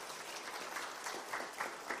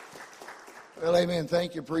Well, amen.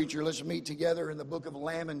 Thank you, preacher. Let's meet together in the book of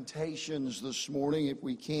Lamentations this morning, if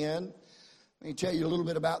we can. Let me tell you a little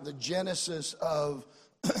bit about the genesis of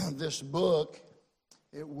this book.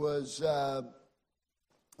 It was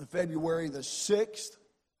February the 6th,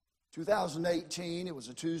 2018. It was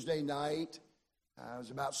a Tuesday night. It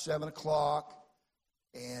was about 7 o'clock,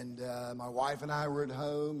 and my wife and I were at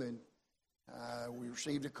home, and we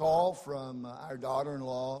received a call from our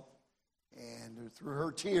daughter-in-law, and through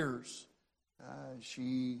her tears,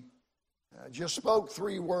 she just spoke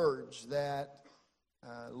 3 words that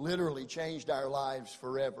literally changed our lives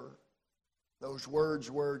forever. Those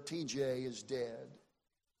words were, TJ is dead.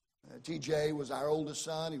 TJ was our oldest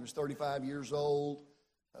son. He was 35 years old,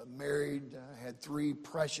 married, had 3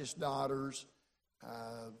 precious daughters,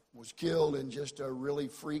 was killed in just a really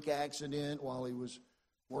freak accident while he was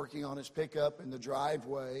working on his pickup in the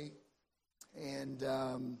driveway. And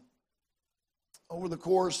over the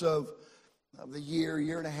course of the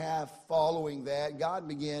year and a half following that, God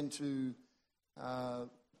began to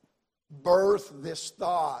birth this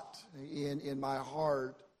thought in my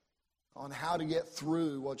heart on how to get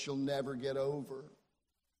through what you'll never get over.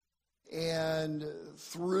 And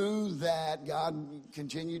through that, God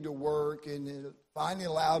continued to work, and it finally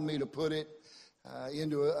allowed me to put it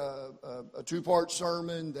into a 2-part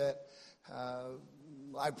sermon that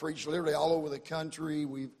I preached literally all over the country.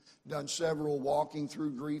 We've done several Walking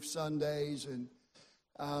Through Grief Sundays, and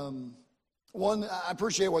I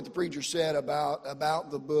appreciate what the preacher said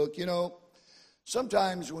about the book. You know,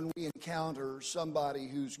 sometimes when we encounter somebody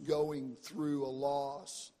who's going through a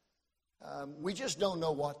loss, we just don't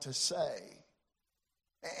know what to say,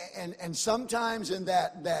 and sometimes in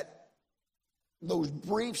those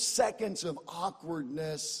brief seconds of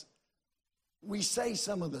awkwardness, we say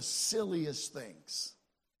some of the silliest things.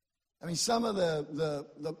 I mean, some of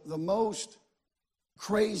the most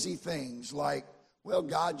crazy things, like, well,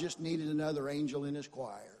 God just needed another angel in his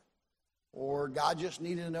choir, or God just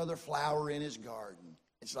needed another flower in his garden.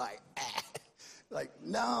 It's like,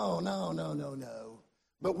 no.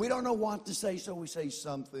 But we don't know what to say, so we say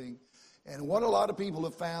something. And what a lot of people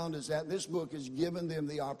have found is that this book has given them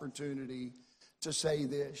the opportunity to say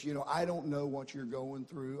this. You know, I don't know what you're going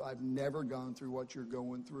through. I've never gone through what you're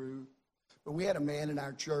going through. But we had a man in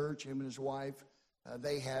our church, him and his wife,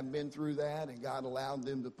 they have been through that, and God allowed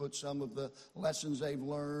them to put some of the lessons they've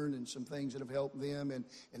learned and some things that have helped them in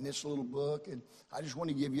this little book. And I just want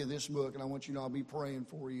to give you this book, and I want you to know I'll be praying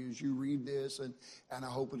for you as you read this, and I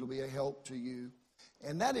hope it'll be a help to you.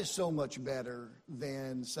 And that is so much better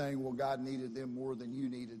than saying, well, God needed them more than you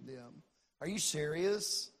needed them. Are you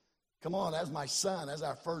serious? Come on, that's my son. That's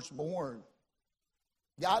our firstborn.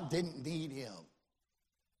 God didn't need him.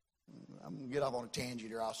 I'm going to get off on a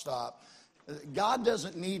tangent here. I'll stop. God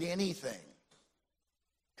doesn't need anything.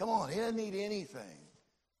 Come on, he doesn't need anything.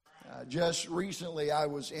 Just recently, I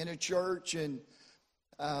was in a church, and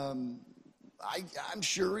I'm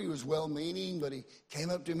sure he was well-meaning, but he came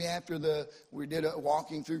up to me after we did a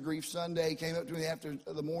Walking Through Grief Sunday. He came up to me after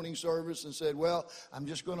the morning service and said, well, I'm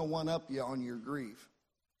just going to one-up you on your grief.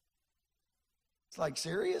 It's like,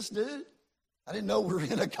 serious, dude? I didn't know we were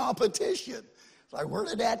in a competition. It's like, where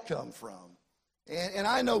did that come from? And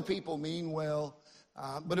I know people mean well,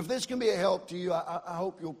 but if this can be a help to you, I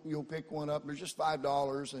hope you'll pick one up. There's just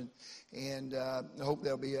 $5, and I hope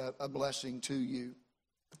they'll be a blessing to you.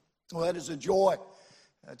 Well, it is a joy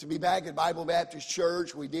to be back at Bible Baptist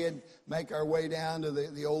Church. We did make our way down to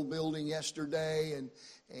the old building yesterday,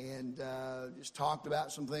 and just talked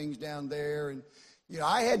about some things down there. And you know,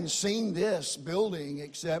 I hadn't seen this building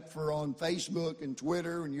except for on Facebook and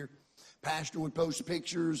Twitter, and your pastor would post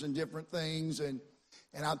pictures and different things. And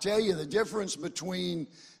I'll tell you the difference between,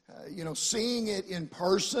 seeing it in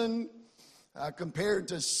person compared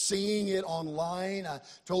to seeing it online. I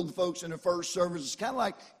told the folks in the first service, it's kind of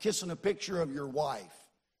like kissing a picture of your wife.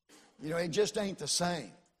 You know, it just ain't the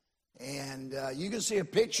same. And you can see a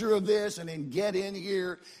picture of this and then get in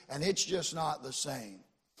here, and it's just not the same.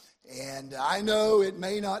 And I know it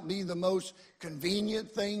may not be the most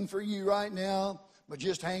convenient thing for you right now, but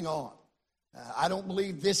just hang on. I don't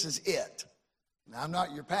believe this is it. Now, I'm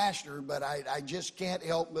not your pastor, but I just can't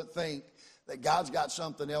help but think that God's got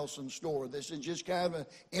something else in store. This is just kind of an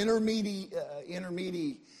intermediate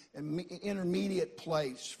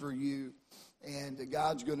place for you, and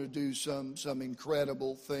God's going to do some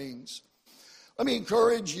incredible things. Let me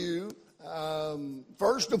encourage you,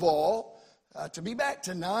 first of all, to be back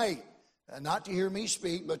tonight. Not to hear me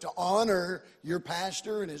speak, but to honor your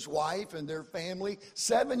pastor and his wife and their family.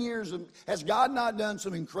 7 years. Has God not done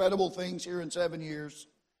some incredible things here in 7 years?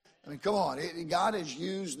 I mean, come on. God has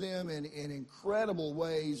used them in incredible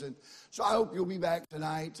ways. And so I hope you'll be back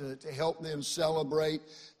tonight to help them celebrate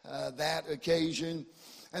that occasion.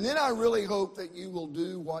 And then I really hope that you will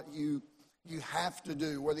do what you have to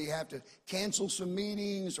do, whether you have to cancel some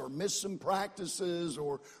meetings or miss some practices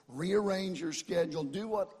or rearrange your schedule. Do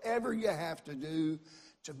whatever you have to do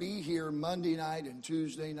to be here Monday night and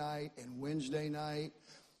Tuesday night and Wednesday night.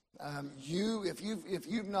 If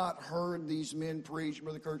you've not heard these men preach,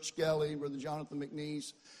 Brother Kurt Skelly, Brother Jonathan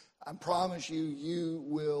McNeese, I promise you, you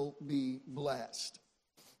will be blessed.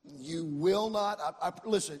 You will not,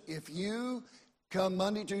 listen, if you come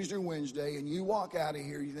Monday, Tuesday, or Wednesday, and you walk out of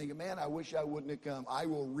here, you think, man, I wish I wouldn't have come, I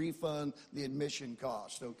will refund the admission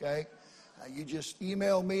cost, okay? You just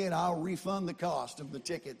email me and I'll refund the cost of the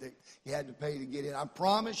ticket that you had to pay to get in. I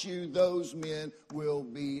promise you those men will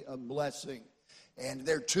be a blessing. And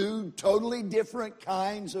they're two totally different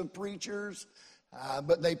kinds of preachers,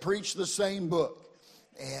 but they preach the same book.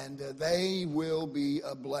 And they will be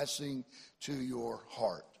a blessing to your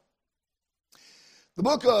heart. The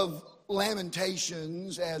book of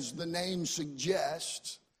Lamentations, as the name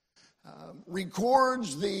suggests,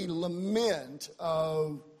 records the lament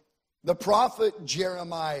of the prophet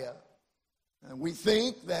Jeremiah. And we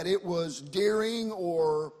think that it was during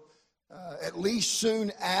or at least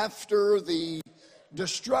soon after the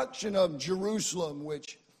destruction of Jerusalem,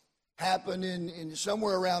 which happened in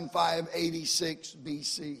somewhere around 586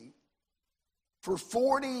 BC. For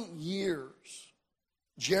 40 years,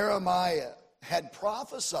 Jeremiah had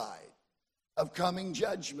prophesied of coming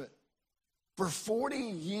judgment. For 40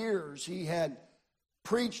 years, he had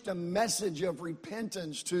preached a message of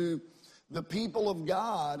repentance to the people of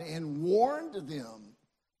God and warned them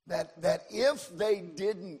that if they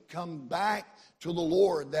didn't come back to the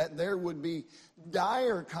Lord, that there would be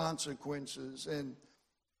dire consequences. And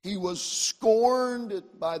he was scorned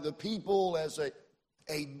by the people as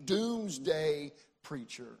a doomsday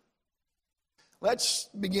preacher. Let's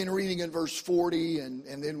begin reading in verse 40, and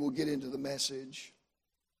then we'll get into the message.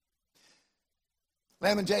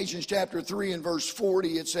 Lamentations chapter 3 and verse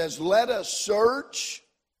 40, it says, "Let us search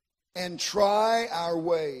and try our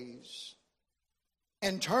ways,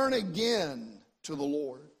 and turn again to the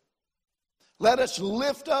Lord. Let us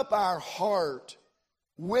lift up our heart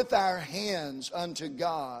with our hands unto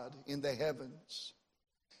God in the heavens.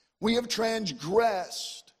 We have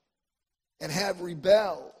transgressed and have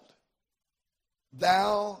rebelled.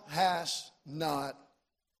 Thou hast not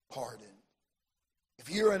pardoned." If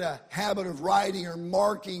you're in a habit of writing or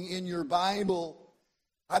marking in your Bible,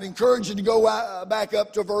 I'd encourage you to go back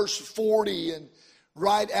up to verse 40 and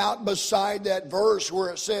write out beside that verse where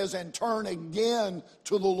it says, "and turn again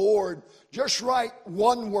to the Lord." Just write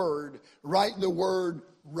one word. Write the word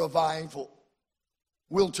revival.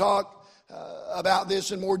 We'll talk about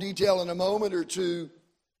this in more detail in a moment or two.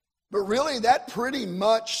 But really, that pretty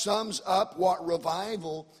much sums up what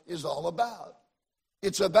revival is all about.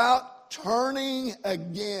 It's about turning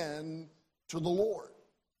again to the Lord.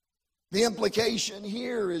 The implication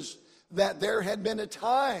here is that there had been a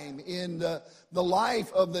time in the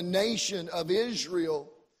life of the nation of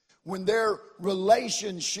Israel when their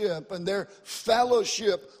relationship and their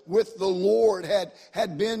fellowship with the Lord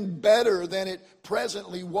had been better than it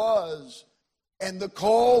presently was. And the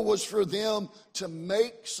call was for them to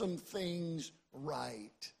make some things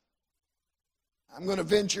right. I'm going to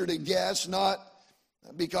venture to guess, not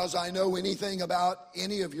because I know anything about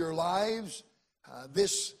any of your lives.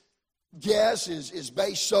 This guess is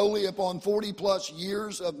based solely upon 40 plus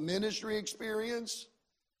years of ministry experience.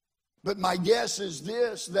 But my guess is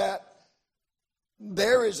this, that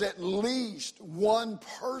there is at least one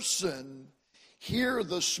person here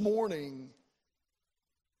this morning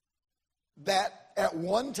that at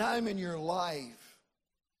one time in your life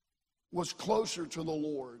was closer to the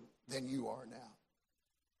Lord than you are now.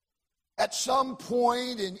 At some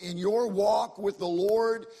point in your walk with the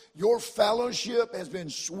Lord, your fellowship has been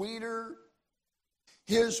sweeter.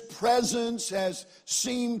 His presence has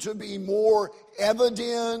seemed to be more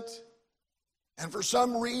evident. And for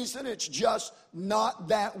some reason, it's just not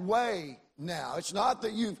that way now. It's not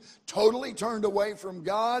that you've totally turned away from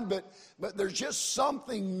God, but there's just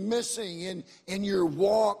something missing in your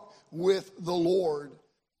walk with the Lord.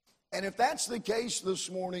 And if that's the case this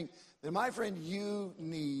morning, then my friend, you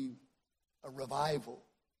need a revival.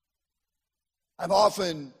 I've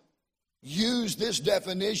often used this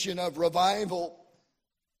definition of revival.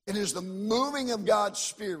 It is the moving of God's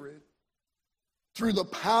Spirit through the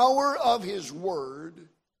power of His Word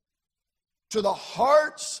to the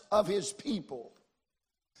hearts of His people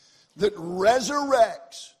that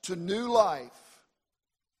resurrects to new life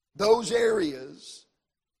those areas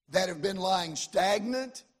that have been lying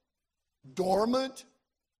stagnant, dormant,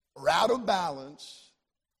 or out of balance,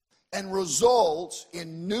 and results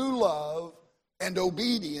in new love and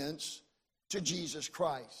obedience to Jesus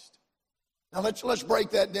Christ. Now let's break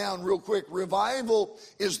that down real quick. Revival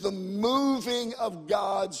is the moving of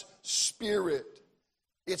God's Spirit.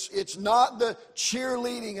 It's not the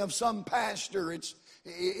cheerleading of some pastor.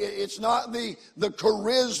 It's not the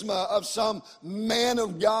charisma of some man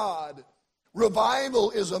of God.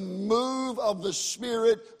 Revival is a move of the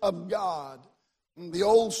Spirit of God. The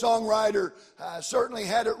old songwriter certainly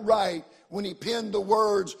had it right when he penned the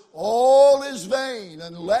words, "All is vain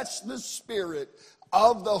unless the Spirit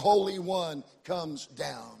of the Holy One comes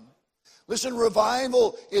down." Listen,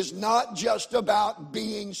 revival is not just about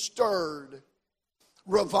being stirred.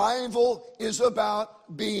 Revival is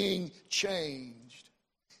about being changed.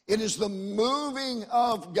 It is the moving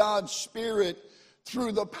of God's Spirit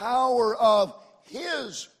through the power of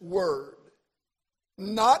His Word.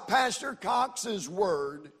 Not Pastor Cox's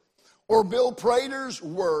word, or Bill Prater's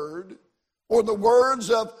word, or the words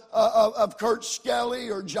of Kurt Skelly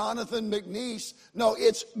or Jonathan McNeese. No,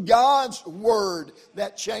 it's God's word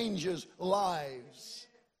that changes lives.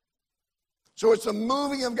 So it's the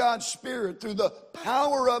moving of God's Spirit through the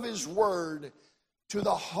power of His word to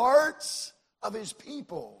the hearts of His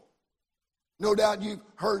people. No doubt you've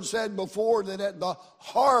heard said before that at the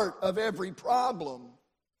heart of every problem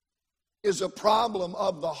is a problem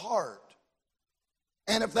of the heart.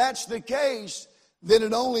 And if that's the case, then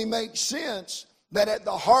it only makes sense that at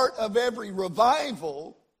the heart of every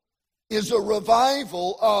revival is a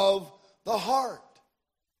revival of the heart.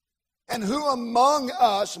 And who among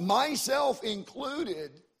us, myself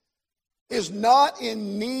included, is not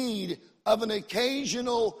in need of an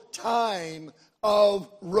occasional time of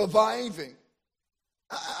reviving?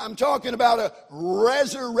 I'm talking about a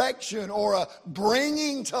resurrection or a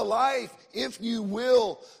bringing to life, if you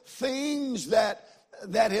will, things that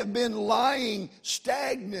have been lying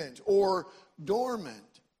stagnant or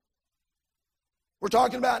dormant. We're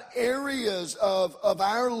talking about areas of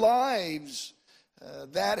our lives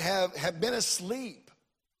that have been asleep.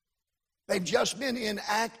 They've just been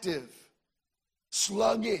inactive,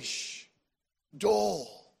 sluggish,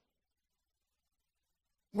 dull.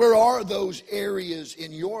 Where are those areas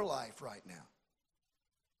in your life right now?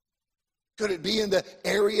 Could it be in the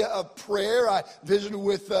area of prayer? I visited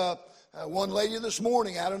with one lady this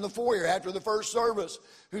morning out in the foyer after the first service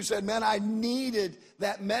who said, "Man, I needed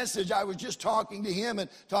that message." I was just talking to him and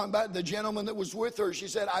talking about the gentleman that was with her. She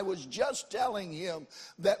said, "I was just telling him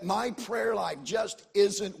that my prayer life just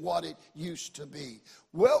isn't what it used to be."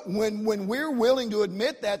 Well, when we're willing to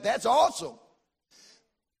admit that, that's awesome.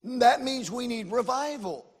 That means we need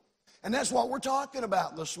revival. And that's what we're talking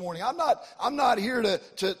about this morning. I'm not here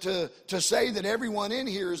to say that everyone in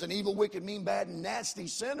here is an evil, wicked, mean, bad, and nasty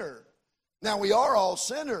sinner. Now, we are all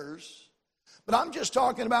sinners, but I'm just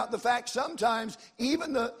talking about the fact sometimes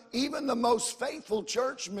even the most faithful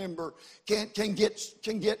church member can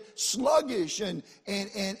get sluggish and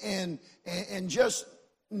just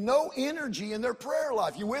no energy in their prayer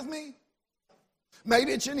life. You with me?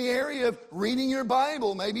 Maybe it's in the area of reading your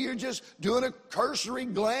Bible. Maybe you're just doing a cursory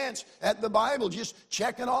glance at the Bible, just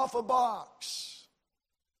checking off a box.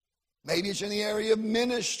 Maybe it's in the area of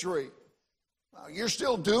ministry. You're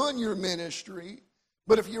still doing your ministry,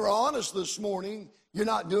 but if you're honest this morning, you're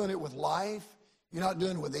not doing it with life. You're not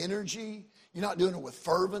doing it with energy. You're not doing it with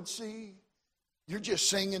fervency. You're just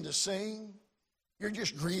singing to sing. You're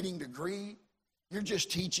just greeting to greet. You're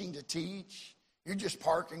just teaching to teach. You're just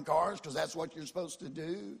parking cars because that's what you're supposed to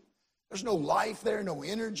do. There's no life there, no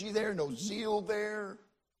energy there, no zeal there,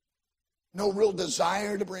 no real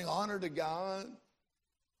desire to bring honor to God.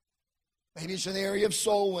 Maybe it's in the area of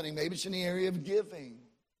soul winning. Maybe it's in the area of giving.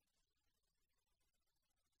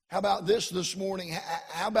 How about this morning?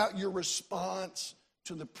 How about your response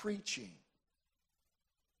to the preaching?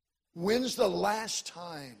 When's the last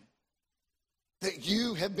time that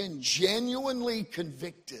you have been genuinely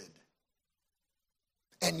convicted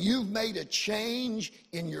and you've made a change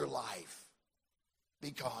in your life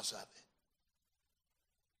because of it?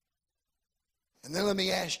 And then let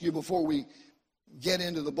me ask you before we get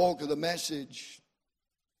into the bulk of the message,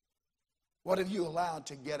 what have you allowed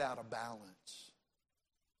to get out of balance?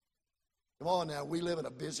 Come on now, we live in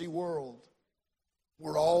a busy world.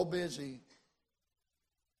 We're all busy.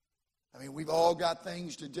 I mean, we've all got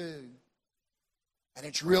things to do. And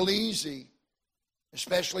it's real easy,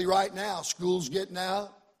 especially right now. School's getting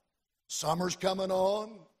out. Summer's coming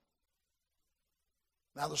on.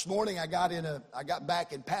 Now this morning I got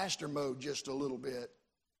back in pastor mode just a little bit.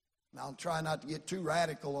 And I'll try not to get too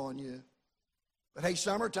radical on you. But hey,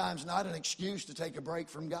 summertime's not an excuse to take a break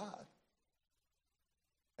from God.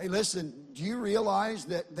 Hey, listen, do you realize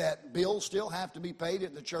that bills still have to be paid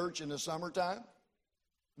at the church in the summertime?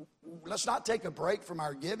 Let's not take a break from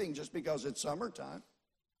our giving just because it's summertime.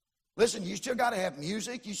 Listen, you still got to have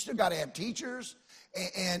music. You still got to have teachers.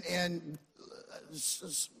 And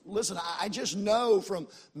listen, I just know from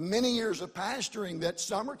many years of pastoring that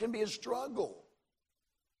summer can be a struggle.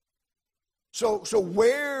 So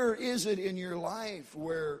where is it in your life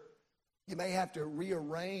where you may have to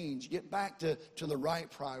rearrange, get back to the right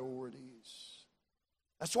priorities?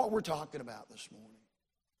 That's what we're talking about this morning.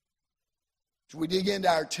 As we dig into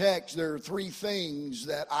our text, there are three things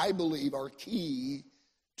that I believe are key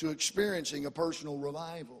to experiencing a personal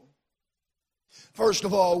revival. First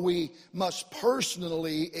of all, we must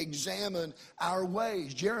personally examine our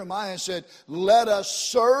ways. Jeremiah said, "Let us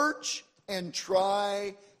search and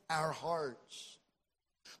try our hearts."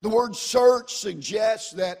 The word search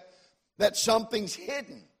suggests that something's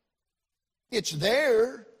hidden. It's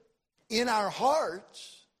there in our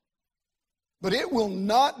hearts, but it will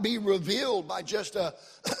not be revealed by just a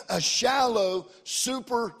shallow,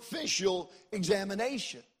 superficial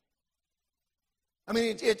examination. I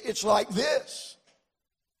mean, it's like this.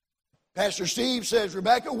 Pastor Steve says,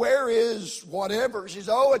 "Rebecca, where is whatever?" She says,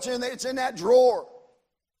 "Oh, it's in that drawer."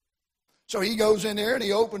 So he goes in there and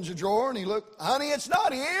he opens the drawer and he looks, "Honey, it's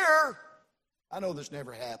not here." I know this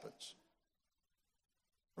never happens.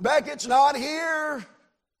 "Rebecca, it's not here."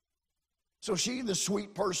 So she, the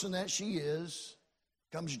sweet person that she is,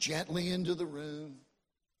 comes gently into the room.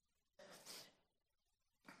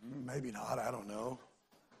 Maybe not, I don't know.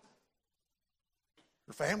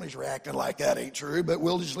 Her family's reacting like that ain't true, but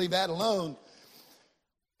we'll just leave that alone.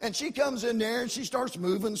 And she comes in there and she starts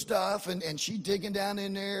moving stuff and she digging down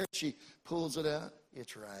in there. She pulls it out.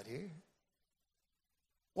 It's right here.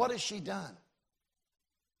 What has she done?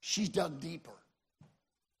 She's dug deeper.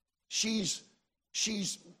 She's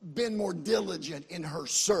been more diligent in her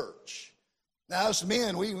search. Now, us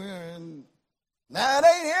men, nah, it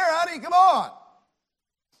ain't here, honey, come on.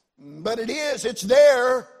 But it is, it's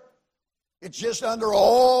there. It's just under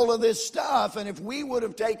all of this stuff. And if we would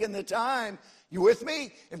have taken the time, you with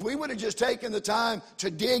me? If we would have just taken the time to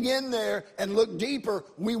dig in there and look deeper,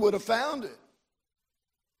 we would have found it.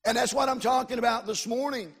 And that's what I'm talking about this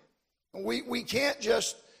morning. We can't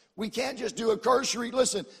just do a cursory,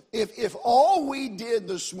 listen, if all we did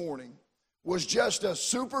this morning was just a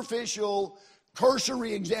superficial,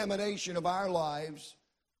 cursory examination of our lives,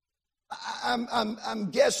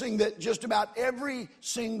 I'm guessing that just about every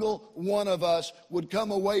single one of us would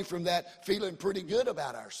come away from that feeling pretty good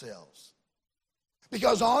about ourselves.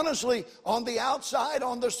 Because honestly, on the outside,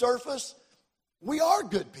 on the surface, we are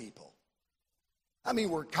good people. I mean,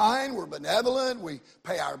 we're kind, we're benevolent, we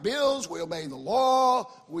pay our bills, we obey the law,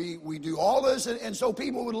 we do all this, and so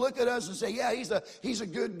people would look at us and say, "Yeah, he's a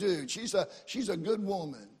good dude, she's a good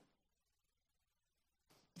woman."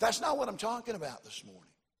 But that's not what I'm talking about this morning.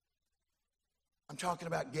 I'm talking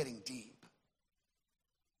about getting deep.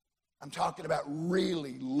 I'm talking about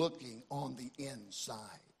really looking on the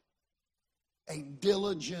inside. A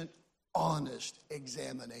diligent, honest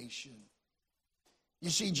examination. You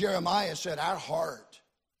see, Jeremiah said, "Our heart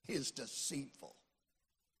is deceitful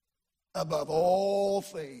above all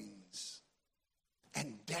things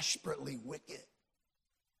and desperately wicked.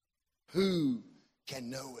 Who can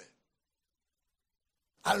know it?"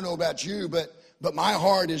 I don't know about you, but my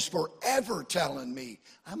heart is forever telling me,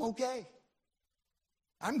 I'm okay.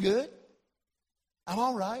 I'm good. I'm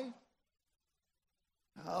all right.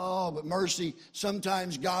 Oh, but mercy,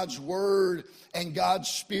 sometimes God's Word and God's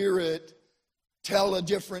Spirit tell a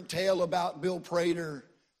different tale about Bill Prater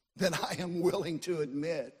than I am willing to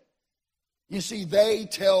admit. You see, they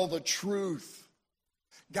tell the truth.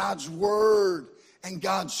 God's Word and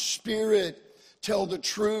God's Spirit tell the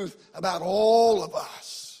truth about all of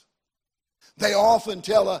us. They often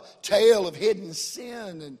tell a tale of hidden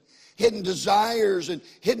sin and hidden desires and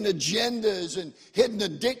hidden agendas and hidden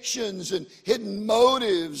addictions and hidden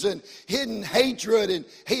motives and hidden hatred and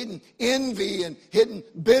hidden envy and hidden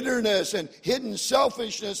bitterness and hidden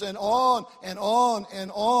selfishness, and on and on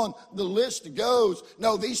and on the list goes.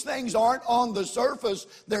 No, these things aren't on the surface.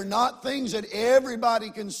 They're not things that everybody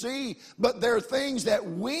can see, but they're things that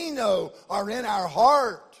we know are in our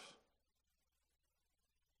heart.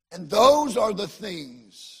 And those are the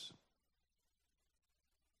things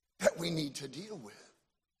that we need to deal with.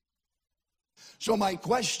 So my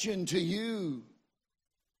question to you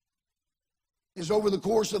is, over the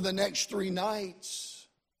course of the next 3 nights,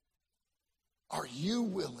 are you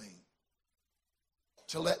willing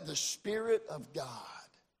to let the Spirit of God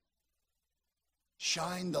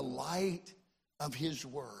shine the light of His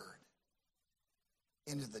Word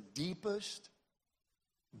into the deepest,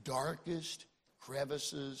 darkest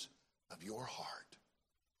crevices of your heart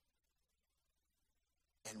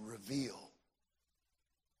and reveal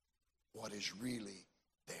what is really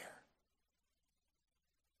there.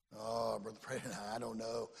 Oh, Brother Brandon, I don't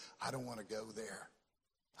know. I don't want to go there.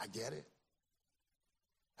 I get it.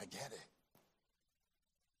 I get it.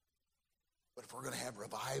 But if we're going to have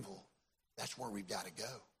revival, that's where we've got to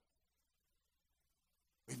go.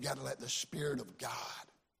 We've got to let the Spirit of God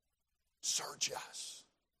search us.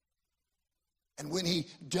 And when He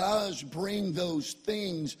does bring those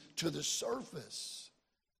things to the surface,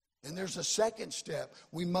 then there's a second step.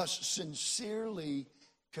 We must sincerely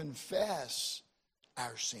confess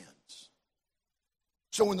our sins.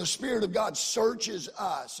 So when the Spirit of God searches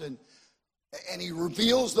us and He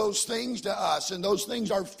reveals those things to us, and those things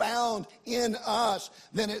are found in us,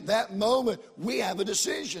 then at that moment we have a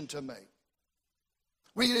decision to make.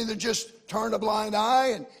 We can either just turn a blind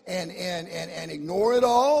eye and ignore it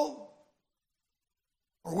all,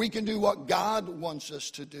 or we can do what God wants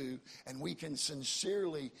us to do, and we can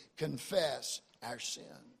sincerely confess our sins.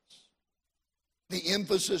 The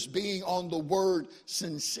emphasis being on the word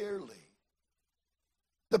sincerely.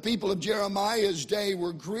 The people of Jeremiah's day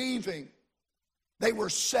were grieving. They were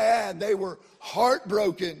sad. They were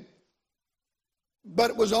heartbroken.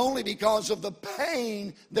 But it was only because of the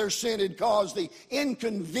pain their sin had caused, the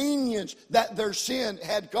inconvenience that their sin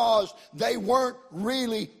had caused. They weren't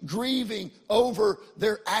really grieving over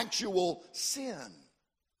their actual sin.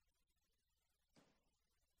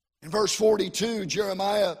 In verse 42,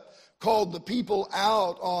 Jeremiah called the people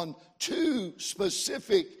out on two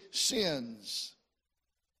specific sins.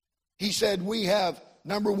 He said, we have,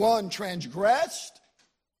 number one, transgressed,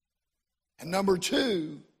 and number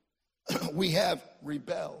two, we have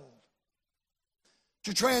rebelled.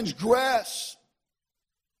 To transgress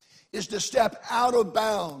is to step out of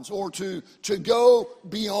bounds or to go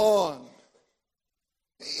beyond.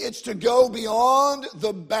 It's to go beyond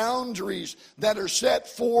the boundaries that are set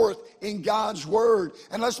forth in God's Word.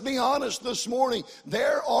 And let's be honest this morning,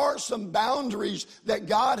 there are some boundaries that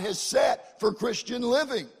God has set for Christian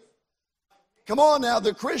living. Come on now,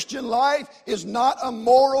 the Christian life is not a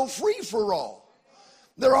moral free-for-all.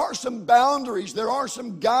 There are some boundaries, there are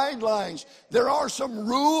some guidelines, there are some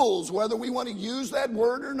rules, whether we want to use that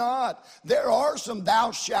word or not. There are some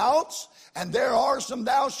thou shalts, and there are some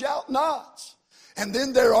thou shalt nots. And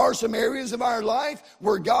then there are some areas of our life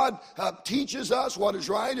where God teaches us what is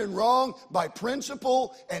right and wrong by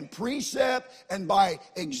principle and precept and by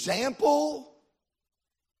example.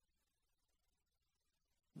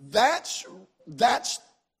 That's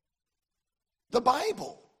the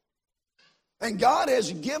Bible. And God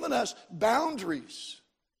has given us boundaries.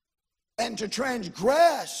 And to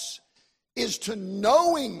transgress is to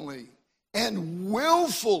knowingly and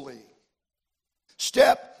willfully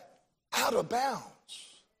step out of bounds.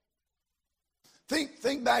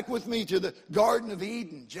 Think back with me to the Garden of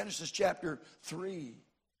Eden, Genesis chapter 3.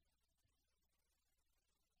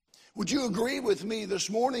 Would you agree with me this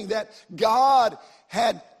morning that God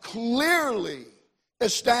had clearly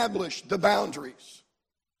established the boundaries?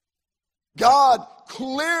 God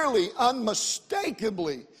clearly,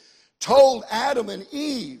 unmistakably told Adam and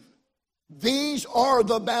Eve, these are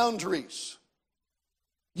the boundaries.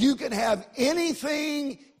 You can have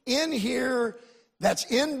anything in here that's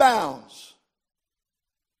in bounds,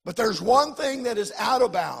 but there's one thing that is out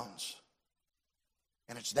of bounds,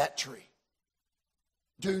 and it's that tree.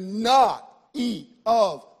 Do not eat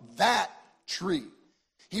of that tree.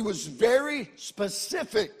 He was very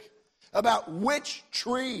specific about which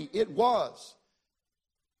tree it was.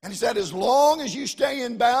 And he said, as long as you stay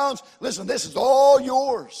in bounds, listen, this is all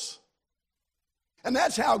yours. And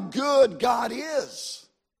that's how good God is.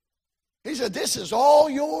 He said, this is all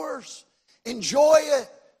yours. Enjoy it.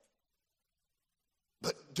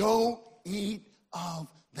 But don't eat of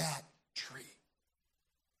that tree.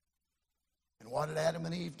 And what did Adam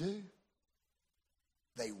and Eve do?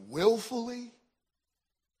 They willfully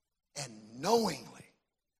and knowingly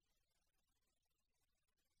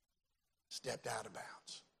stepped out of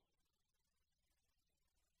bounds.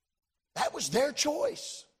 That was their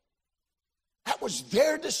choice. That was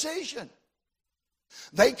their decision.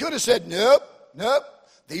 They could have said, nope,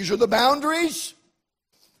 these are the boundaries,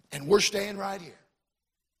 and we're staying right here.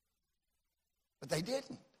 But they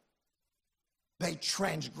didn't. They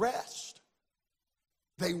transgressed.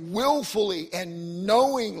 They willfully and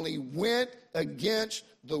knowingly went against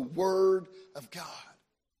the Word of God.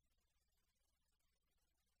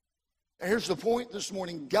 And here's the point this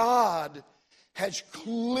morning. God has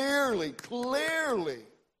clearly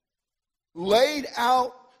laid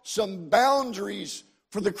out some boundaries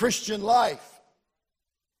for the Christian life.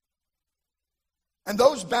 And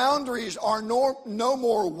those boundaries are no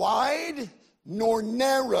more wide nor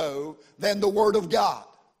narrow than the Word of God.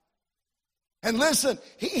 And listen,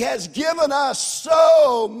 He has given us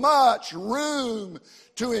so much room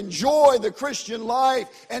to enjoy the Christian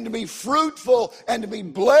life and to be fruitful and to be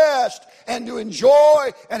blessed and to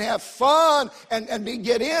enjoy and have fun and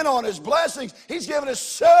get in on His blessings. He's given us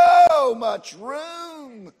so much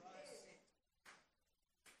room.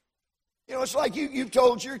 You know, it's like you've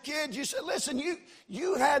told your kids, you said, listen,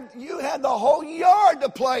 you had the whole yard to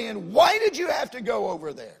play in. Why did you have to go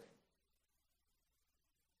over there?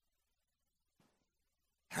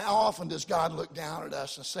 How often does God look down at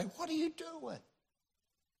us and say, what are you doing?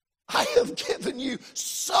 I have given you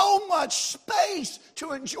so much space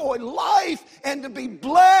to enjoy life and to be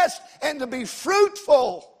blessed and to be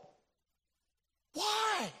fruitful.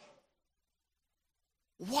 Why?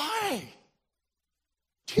 Why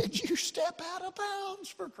did you step out of bounds,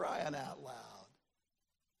 for crying out loud?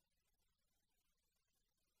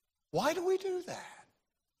 Why do we do that?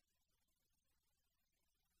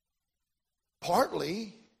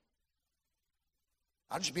 Partly,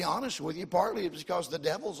 I'll just be honest with you, partly it's because the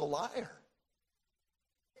devil's a liar.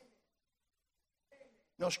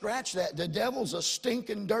 No, scratch that. The devil's a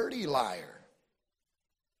stinking dirty liar.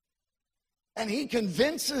 And he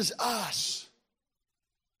convinces us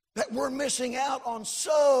that we're missing out on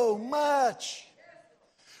so much.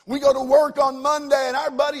 We go to work on Monday and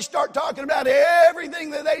our buddies start talking about everything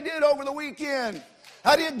that they did over the weekend.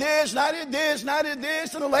 I did this, and I did this, and I did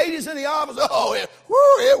this. And the ladies in the office,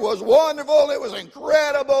 it was wonderful. It was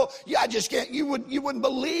incredible. Yeah, I just can't, you wouldn't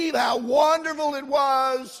believe how wonderful it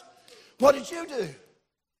was. What did you do?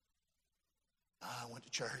 I went to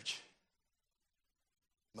church,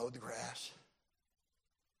 mowed the grass,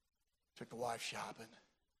 took the wife shopping.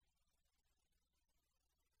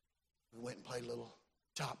 We went and played a little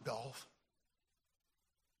top golf.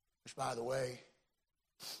 Which, by the way,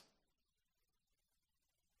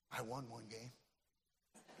 I won one game.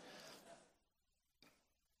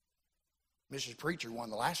 Mrs. Preacher won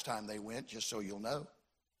the last time they went, just so you'll know.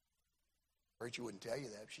 Preacher wouldn't tell you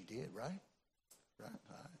that if she did, right? Right.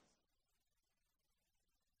 All right.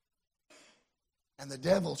 And the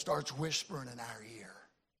devil starts whispering in our ear.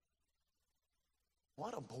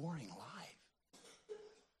 What a boring life.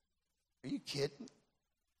 Are you kidding?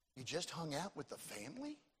 You just hung out with the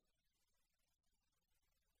family?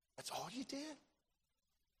 That's all you did?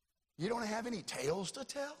 You don't have any tales to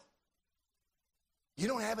tell? You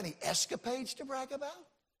don't have any escapades to brag about?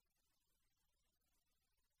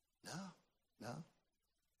 No.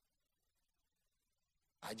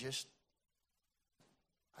 I just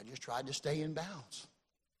tried to stay in bounds.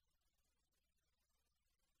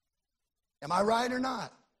 Am I right or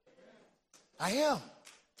not? I am.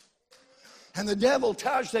 And the devil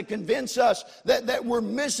tries to convince us that we're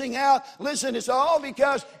missing out. Listen, it's all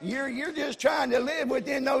because you're just trying to live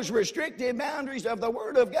within those restricted boundaries of the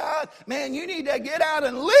Word of God. Man, you need to get out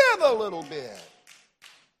and live a little bit.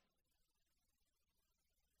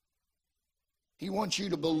 He wants you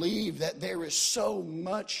to believe that there is so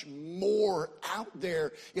much more out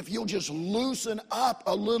there if you'll just loosen up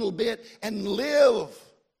a little bit and live.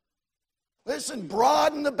 Listen,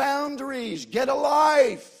 broaden the boundaries. Get a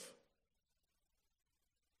life.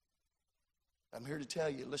 I'm here to tell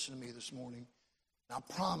you, listen to me this morning. And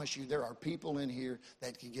I promise you there are people in here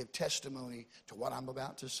that can give testimony to what I'm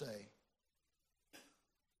about to say.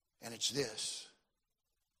 And it's this.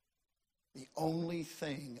 The only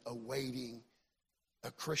thing awaiting a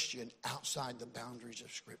Christian outside the boundaries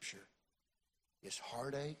of Scripture is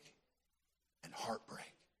heartache and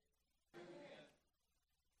heartbreak.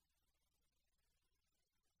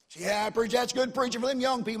 Yeah, preach, that's good preaching for them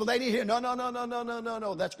young people. They need to hear.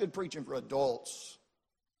 No. That's good preaching for adults.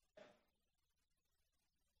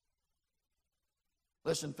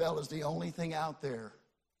 Listen, fellas, the only thing out there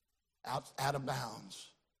out of bounds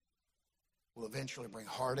will eventually bring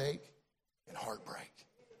heartache and heartbreak.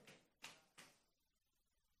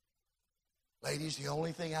 Ladies, the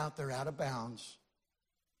only thing out there out of bounds,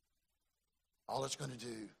 all it's going to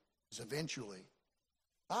do is eventually,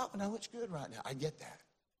 oh, no, it's good right now. I get that.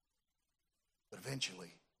 But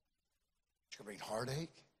eventually, it's going to bring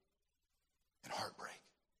heartache and heartbreak.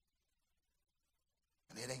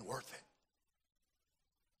 And it ain't worth it.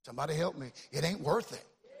 Somebody help me. It ain't worth it.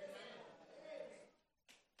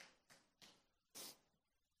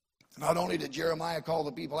 Not only did Jeremiah call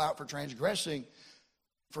the people out for transgressing,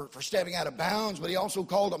 for stepping out of bounds, but he also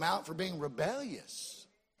called them out for being rebellious.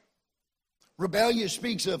 Rebellious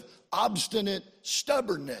speaks of obstinate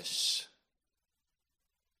stubbornness.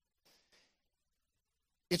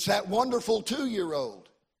 It's that wonderful 2-year-old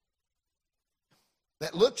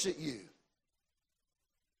that looks at you.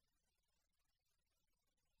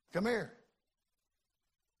 Come here.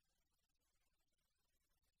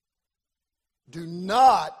 Do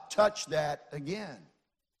not touch that again.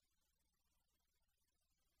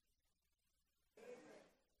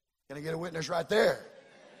 Can I get a witness right there?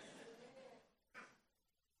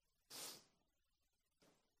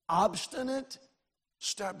 Obstinate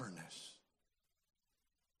stubbornness.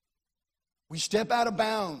 We step out of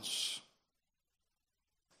bounds.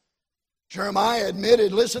 Jeremiah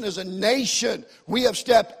admitted, listen, as a nation, we have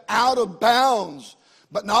stepped out of bounds.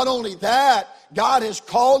 But not only that, God has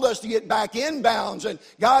called us to get back in bounds. And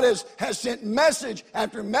God has sent message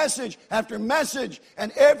after message after message.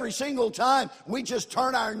 And every single time, we just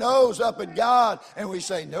turn our nose up at God and we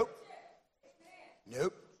say, nope.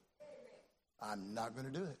 Nope. I'm not going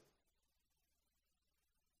to do it.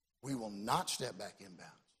 We will not step back in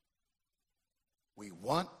bounds. We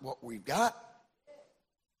want what we've got,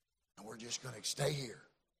 and we're just going to stay here.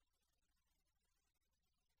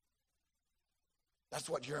 That's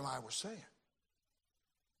what Jeremiah was saying.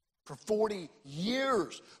 For 40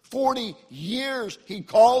 years, he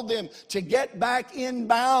called them to get back in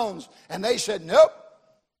bounds. And they said, nope.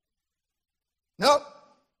 Nope.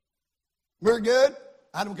 We're good.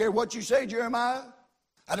 I don't care what you say, Jeremiah.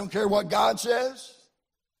 I don't care what God says.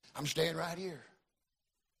 I'm staying right here.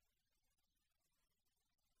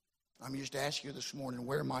 I'm just asking you this morning,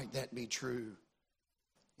 where might that be true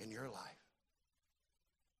in your life?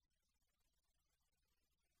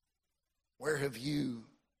 Where have you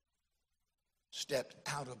stepped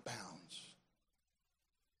out of bounds?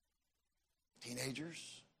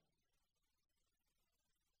 Teenagers?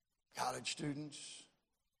 College students?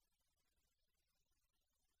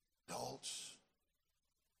 Adults?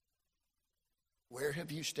 Where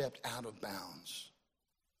have you stepped out of bounds?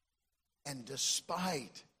 And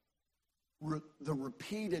despite the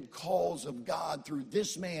repeated calls of God through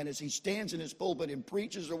this man as he stands in his pulpit and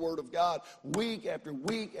preaches the word of God week after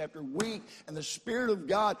week after week, and the Spirit of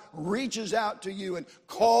God reaches out to you and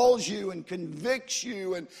calls you and convicts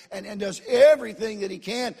you and does everything that he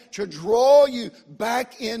can to draw you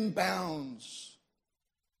back in bounds,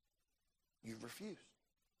 you've refused.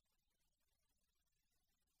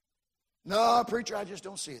 No, preacher, I just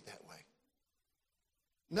don't see it that way.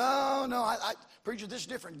 No, preacher, this is a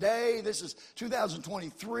different day. This is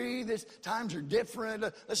 2023. Times are different.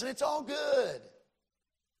 Listen, it's all good.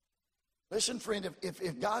 Listen, friend,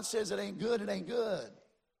 if God says it ain't good, it ain't good.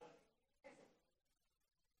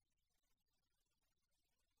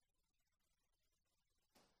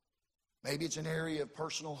 Maybe it's an area of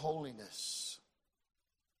personal holiness.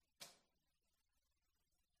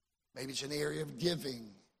 Maybe it's an area of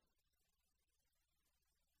giving.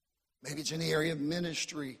 Maybe it's an area of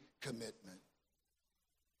ministry commitment.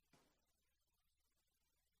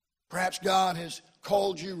 Perhaps God has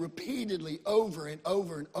called you repeatedly over and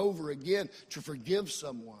over and over again to forgive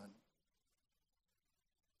someone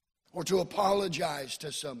or to apologize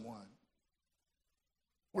to someone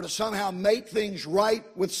or to somehow make things right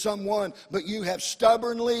with someone, but you have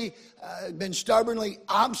been stubbornly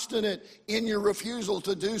obstinate in your refusal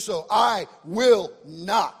to do so. I will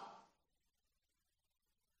not.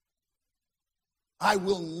 I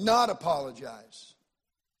will not apologize.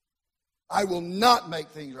 I will not make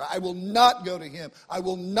things right. I will not go to him. I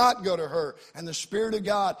will not go to her. And the Spirit of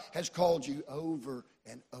God has called you over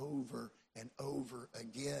and over and over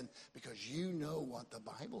again because you know what the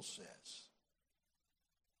Bible says.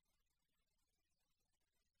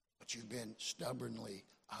 But you've been stubbornly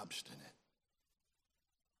obstinate.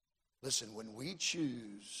 Listen, when we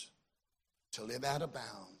choose to live out of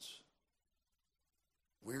bounds,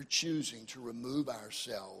 we're choosing to remove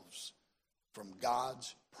ourselves from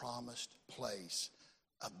God's promised place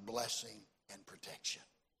of blessing and protection.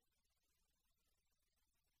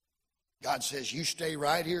 God says, you stay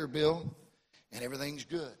right here, Bill, and everything's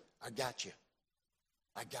good. I got you.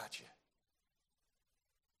 I got you.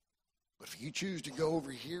 But if you choose to go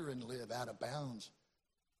over here and live out of bounds,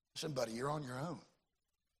 listen, buddy, you're on your own.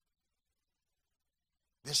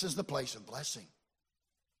 This is the place of blessing.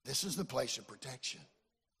 This is the place of protection.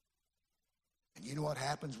 And you know what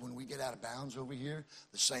happens when we get out of bounds over here?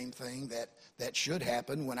 The same thing that should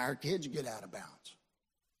happen when our kids get out of bounds.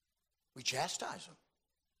 We chastise them.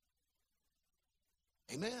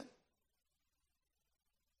 Amen.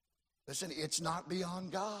 Listen, it's not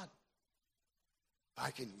beyond God. If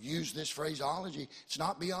I can use this phraseology, it's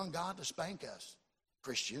not beyond God to spank us,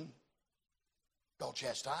 Christian. Called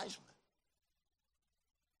chastisement.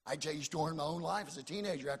 I tell you a story in my own life as a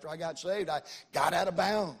teenager. After I got saved, I got out of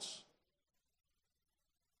bounds.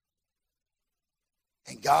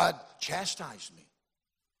 And God chastised me.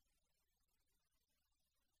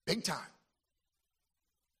 Big time.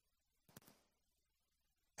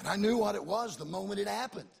 And I knew what it was the moment it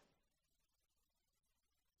happened.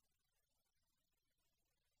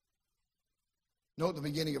 Note the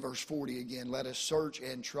beginning of verse 40 again. Let us search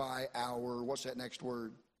and try our, what's that next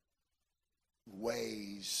word?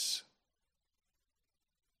 Ways.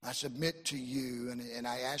 I submit to you, and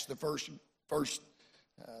I ask the first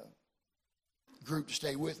group to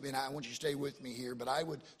stay with me, and I want you to stay with me here, but I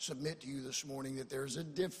would submit to you this morning that there's a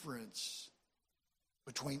difference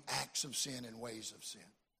between acts of sin and ways of sin.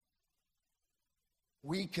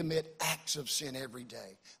 We commit acts of sin every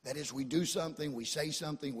day. That is, we do something, we say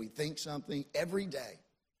something, we think something every day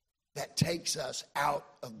that takes us out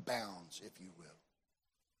of bounds, if you will.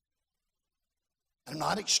 I'm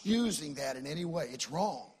not excusing that in any way. It's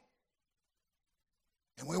wrong.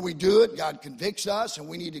 And when we do it, God convicts us, and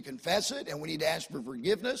we need to confess it, and we need to ask for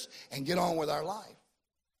forgiveness and get on with our life.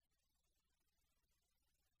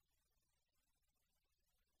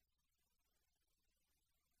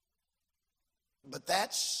 But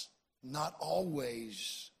that's not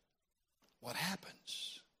always what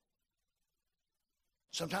happens.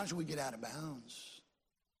 Sometimes we get out of bounds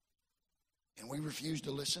and we refuse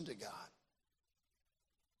to listen to God.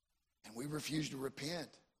 And we refuse to repent.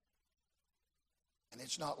 And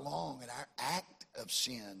it's not long, and our act of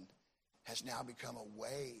sin has now become a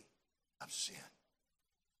way of sin.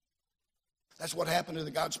 That's what happened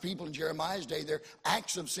to God's people in Jeremiah's day. Their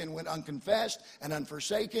acts of sin went unconfessed and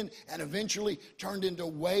unforsaken and eventually turned into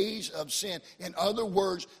ways of sin. In other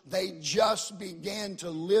words, they just began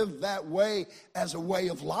to live that way as a way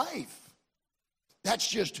of life. That's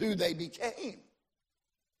just who they became.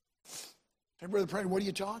 Hey, Brother Prater, what are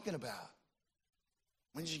you talking about?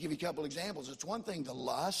 Let me just give you a couple examples. It's one thing to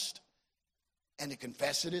lust and to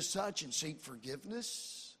confess it as such and seek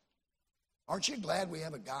forgiveness. Aren't you glad we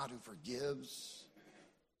have a God who forgives?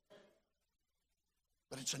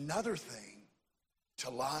 But it's another thing to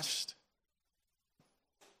lust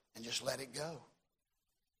and just let it go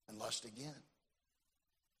and lust again.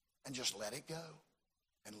 And just let it go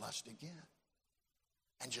and lust again.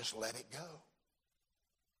 And just let it go.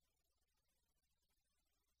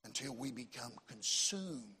 Until we become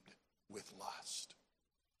consumed with lust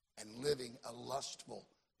and living a lustful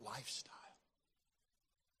lifestyle.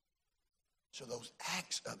 So those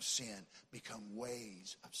acts of sin become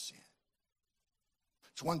ways of sin.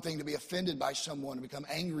 It's one thing to be offended by someone and become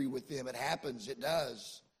angry with them. It happens, it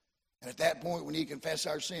does. And at that point, we need to confess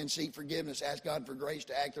our sin, seek forgiveness, ask God for grace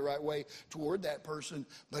to act the right way toward that person.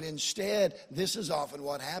 But instead, this is often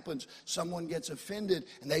what happens. Someone gets offended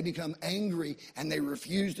and they become angry and they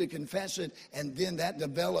refuse to confess it. And then that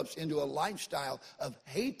develops into a lifestyle of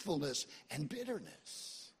hatefulness and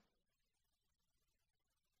bitterness.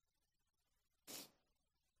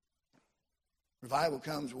 Revival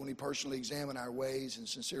comes when we personally examine our ways and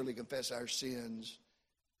sincerely confess our sins.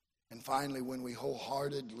 And finally, when we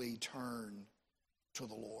wholeheartedly turn to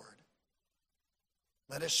the Lord.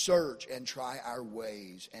 Let us search and try our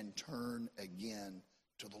ways and turn again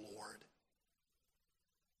to the Lord.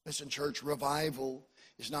 Listen, church, revival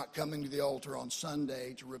is not coming to the altar on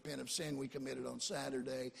Sunday to repent of sin we committed on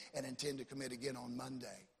Saturday and intend to commit again on Monday.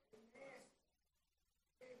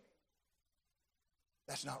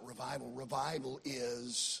 That's not revival. Revival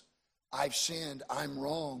is, I've sinned, I'm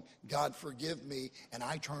wrong, God forgive me, and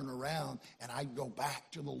I turn around and I go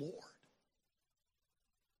back to the Lord.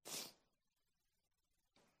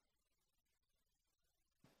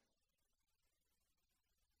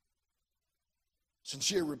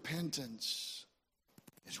 Sincere repentance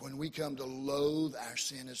is when we come to loathe our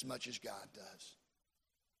sin as much as God does.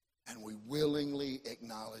 And we willingly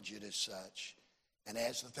acknowledge it as such. And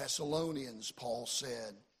as the Thessalonians, Paul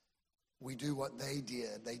said, we do what they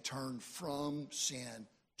did. They turned from sin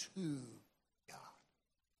to God.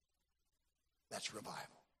 That's revival.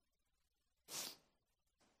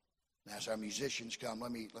 Now, as our musicians come,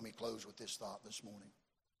 let me close with this thought this morning.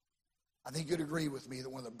 I think you'd agree with me that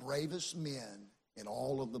one of the bravest men in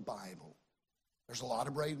all of the Bible, there's a lot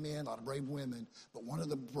of brave men, a lot of brave women, but one of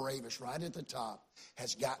the bravest right at the top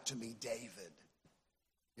has got to be David.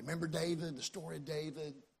 You remember David, the story of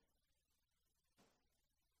David?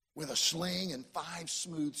 With a sling and 5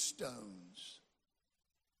 smooth stones.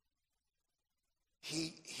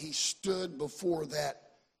 He stood before that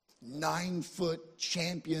 9-foot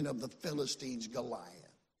champion of the Philistines, Goliath.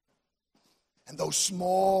 And though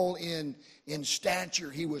small in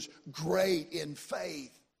stature, he was great in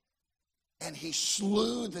faith. And he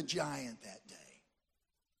slew the giant that day.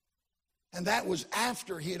 And that was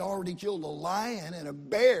after he had already killed a lion and a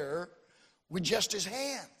bear with just his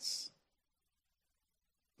hands.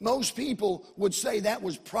 Most people would say that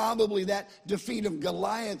defeat of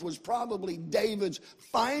Goliath was probably David's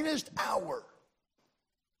finest hour.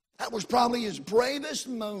 That was probably his bravest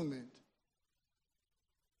moment.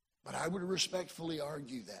 But I would respectfully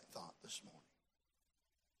argue that thought this morning.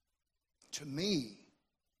 To me,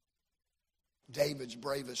 David's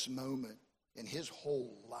bravest moment in his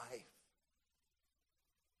whole life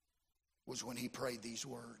was when he prayed these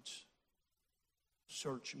words: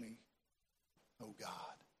 "Search me, O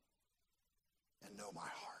God, and know my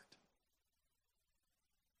heart.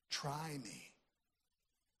 Try me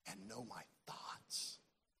and know my thoughts.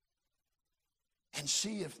 And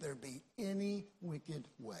see if there be any wicked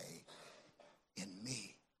way in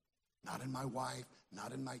me." Not in my wife,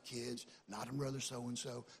 not in my kids, not in brother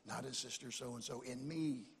so-and-so, not in sister so-and-so, in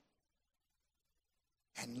me.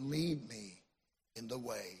 "And lead me in the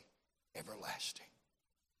way everlasting."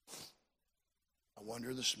 I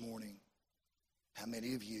wonder this morning how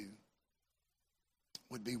many of you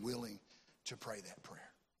would be willing to pray that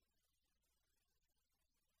prayer.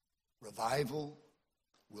 Revival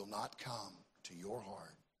will not come to your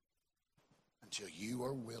heart until you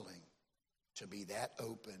are willing to be that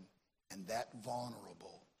open and that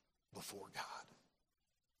vulnerable before God.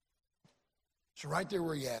 So right there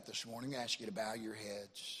where you're at this morning, I ask you to bow your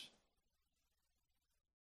heads.